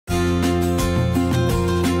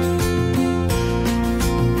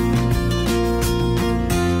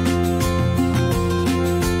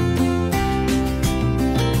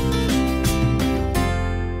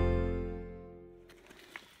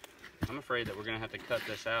afraid that we're gonna have to cut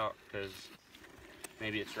this out because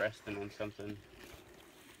maybe it's resting on something.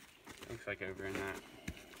 Looks like over in that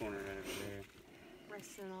corner right over there.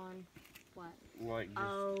 Resting on what? Like just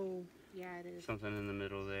oh, yeah, it is. something in the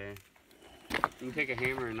middle there. You can take a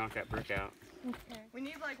hammer and knock that brick out. Okay. We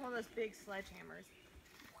need like one of those big sledgehammers.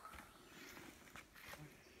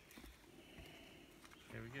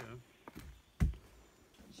 There we go.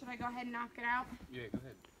 Should I go ahead and knock it out? Yeah, go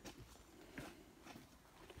ahead.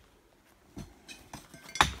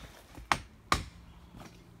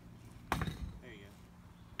 There you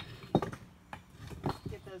go.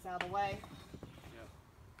 Get those out of the way. Yep.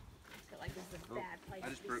 I feel like this is a bad place I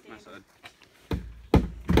just to be broke my standing. side.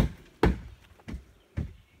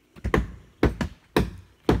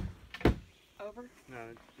 Over? No,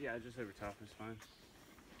 yeah, just over top is fine.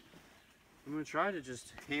 I'm gonna try to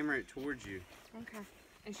just hammer it towards you. Okay.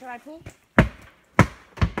 And should I pull?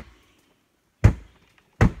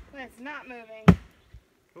 It's not moving.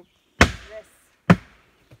 Oh. This.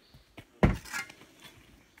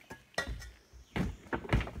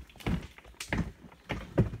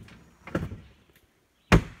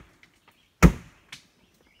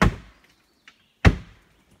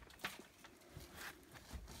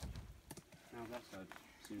 Now that side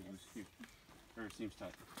seems loose here. Or it seems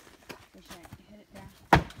tight. Wish I could hit it down.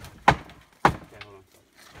 Okay, hold on.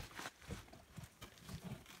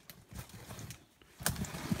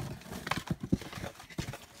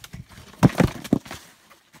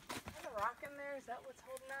 There's a rock in there. Is that what's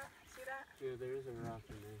holding that? See that? Yeah, there is a rock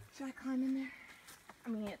in there. Should I climb in there? I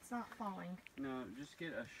mean, it's not falling. No, just get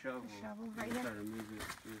a shovel. A shovel and right try here? to move it.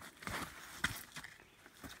 Yeah.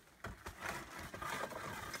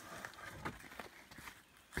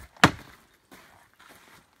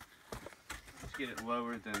 Just get it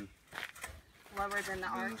lower than Lower than the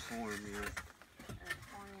arch. form, yeah.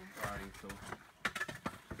 Riding tool.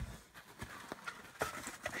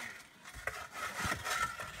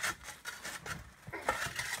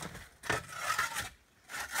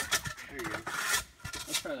 There you go.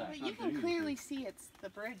 Let's try that. But you can clearly see the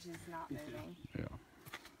bridge is not moving. Yeah.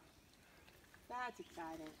 That's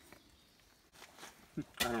exciting.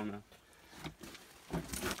 I don't know.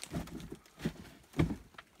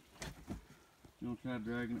 You want to try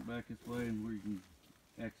dragging it back this way and where you can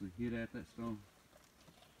actually hit at that stone?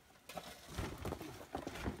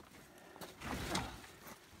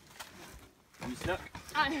 You stuck?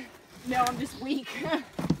 No, I'm just weak.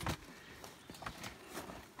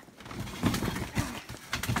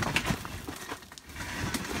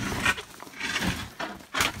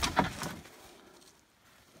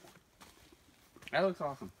 That looks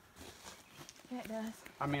awesome. Yeah, it does.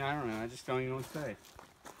 I mean, I don't know. I just don't even know what to say.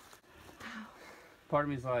 Part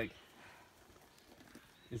of me's like,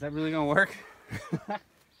 is that really gonna work? Is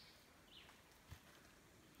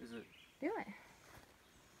it? Do it.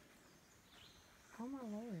 Oh my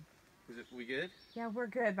lord. Is it? We good? Yeah, we're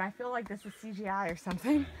good, but I feel like this is CGI or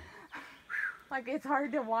something. Like, it's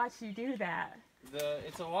hard to watch you do that.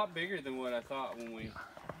 It's a lot bigger than what I thought when we.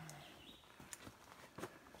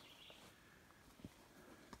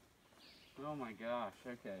 Oh my gosh.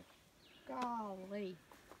 Okay. Golly.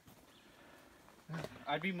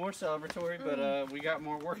 I'd be more celebratory, but we got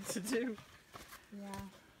more work to do. Yeah.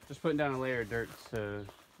 Just putting down a layer of dirt to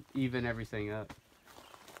even everything up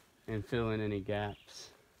and fill in any gaps.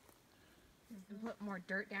 And put more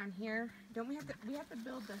dirt down here. Don't we have to? We have to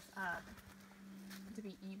build this up to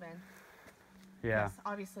be even. Yeah. Yes,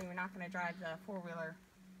 obviously, we're not going to drive the four-wheeler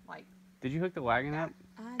like. Did you hook the wagon up?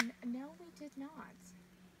 No, we did not.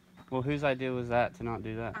 Well, whose idea was that to not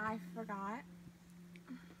do that? I forgot.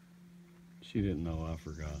 She didn't know, I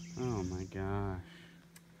forgot. Oh my gosh.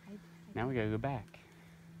 Now we gotta go back.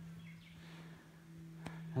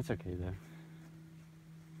 That's okay though.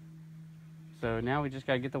 So now we just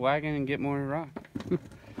gotta get the wagon and get more rock.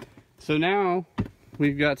 So now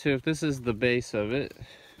we've got to, if this is the base of it,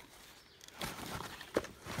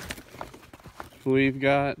 we've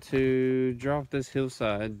got to drop this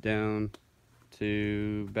hillside down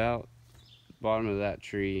to about the bottom of that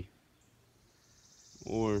tree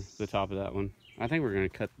or the top of that one. I think we're gonna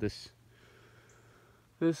cut this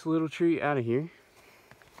little tree out of here.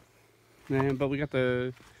 But we got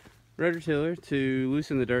the rototiller to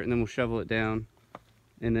loosen the dirt, and then we'll shovel it down,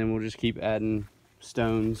 and then we'll just keep adding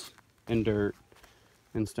stones and dirt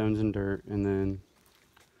and stones and dirt. And then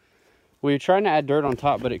we were trying to add dirt on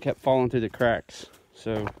top, but it kept falling through the cracks,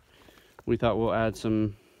 so we thought we'll add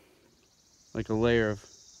some, like a layer of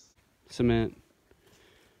cement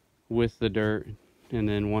with the dirt, and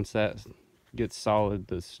then once that gets solid,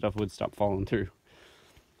 the stuff would stop falling through.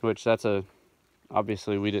 Which that's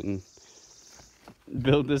obviously we didn't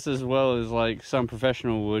build this as well as like some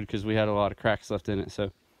professional would, because we had a lot of cracks left in it.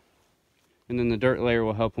 So, and then the dirt layer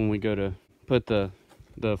will help when we go to put the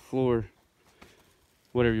floor,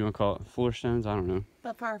 whatever you want to call it, floor stones. I don't know.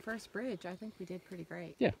 But for our first bridge, I think we did pretty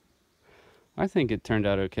great. Yeah, I think it turned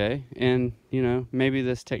out okay. And you know, maybe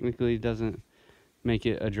this technically doesn't make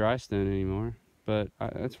it a dry stone anymore, but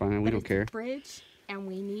that's fine. We don't care. It's a bridge, and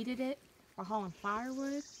we needed it for hauling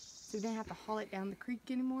firewood, so we didn't have to haul it down the creek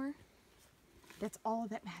anymore. That's all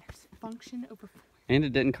that matters. Function over form. And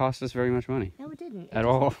it didn't cost us very much money. No, it didn't. At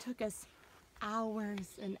all. It took us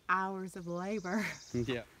hours and hours of labor.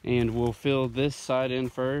 Yeah. And we'll fill this side in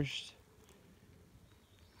first.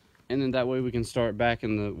 And then that way we can start back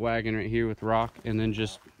in the wagon right here with rock, and then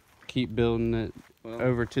just keep building it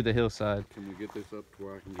over to the hillside. Can we get this up to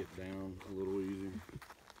where I can get down a little easier?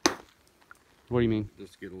 What do you mean?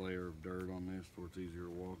 Just get a layer of dirt on this where it's easier to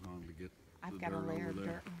walk on to get I've the got a dirt layer over of there.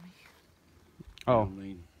 dirt on me. Oh. You know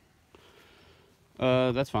what I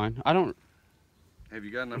mean? That's fine. I don't. Have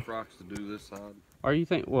you got enough rocks to do this side? Are you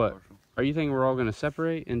think what? Partial? Are you thinking we're all gonna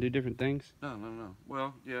separate and do different things? No.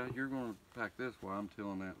 Well, yeah, you're going to pack this while I'm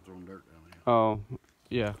tilling that and throwing dirt down there. Oh,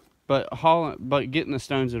 yeah. But getting the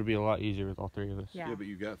stones, it'll be a lot easier with all three of us. Yeah. Yeah, but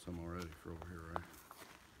you got some already for over here, right?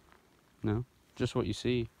 No, just what you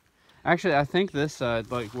see. Actually, I think this side,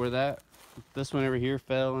 like where this one over here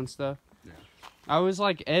fell and stuff. Yeah. I was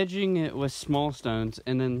like edging it with small stones,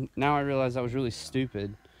 and then now I realize that was really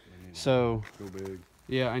stupid. So Go big.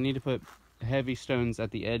 yeah, I need to put heavy stones at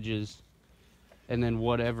the edges, and then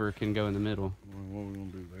whatever can go in the middle. Well, what are we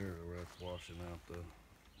going to do there? We're after washing out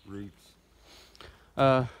the roots.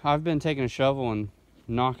 I've been taking a shovel and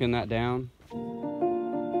knocking that down.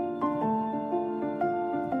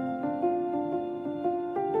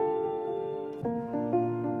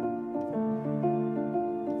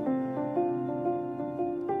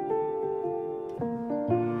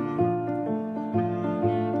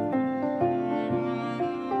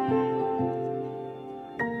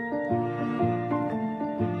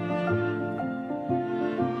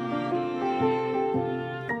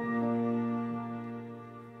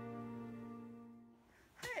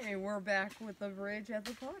 We're back with the bridge at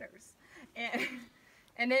the Potters,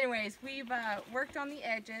 and anyways, we've worked on the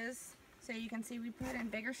edges, so you can see we put in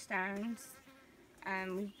bigger stones,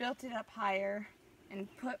 and we've built it up higher and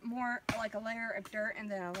put more, like a layer of dirt and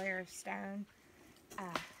then a layer of stone,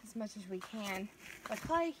 as much as we can. The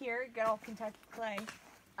clay here, good old Kentucky clay,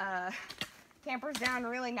 tampers down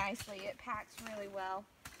really nicely. It packs really well,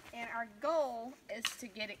 and our goal is to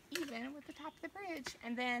get it even with the top of the bridge,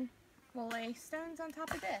 and then we'll lay stones on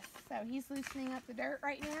top of this. So he's loosening up the dirt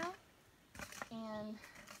right now, and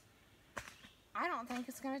I don't think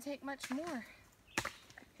it's going to take much more.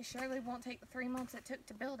 It surely won't take the 3 months it took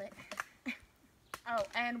to build it. Oh,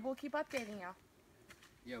 and we'll keep updating y'all.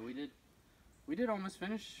 Yeah, we did almost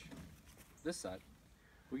finish this side.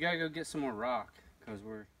 We gotta go get some more rock, because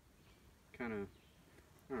we're kind of,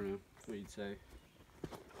 I don't know what you'd say,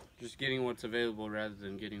 just getting what's available rather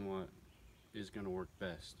than getting what is going to work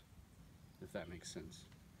best, if that makes sense.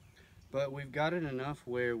 But we've got it enough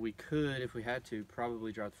where we could, if we had to,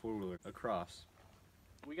 probably drive the four-wheeler across.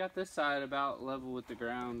 We got this side about level with the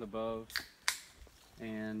ground above,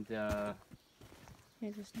 and Yeah,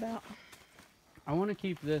 just about. I want to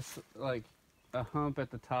keep this like a hump at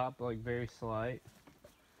the top, like very slight.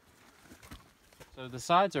 So the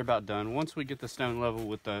sides are about done. Once we get the stone level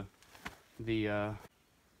with the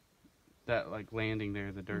that like landing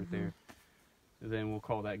there, the dirt there, then we'll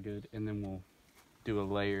call that good, and then we'll do a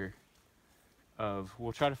layer of,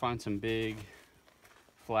 we'll try to find some big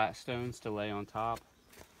flat stones to lay on top.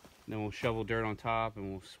 Then we'll shovel dirt on top,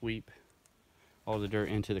 and we'll sweep all the dirt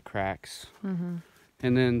into the cracks.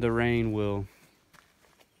 And then the rain will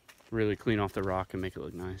really clean off the rock and make it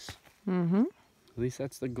look nice. At least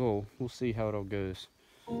that's the goal. We'll see how it all goes.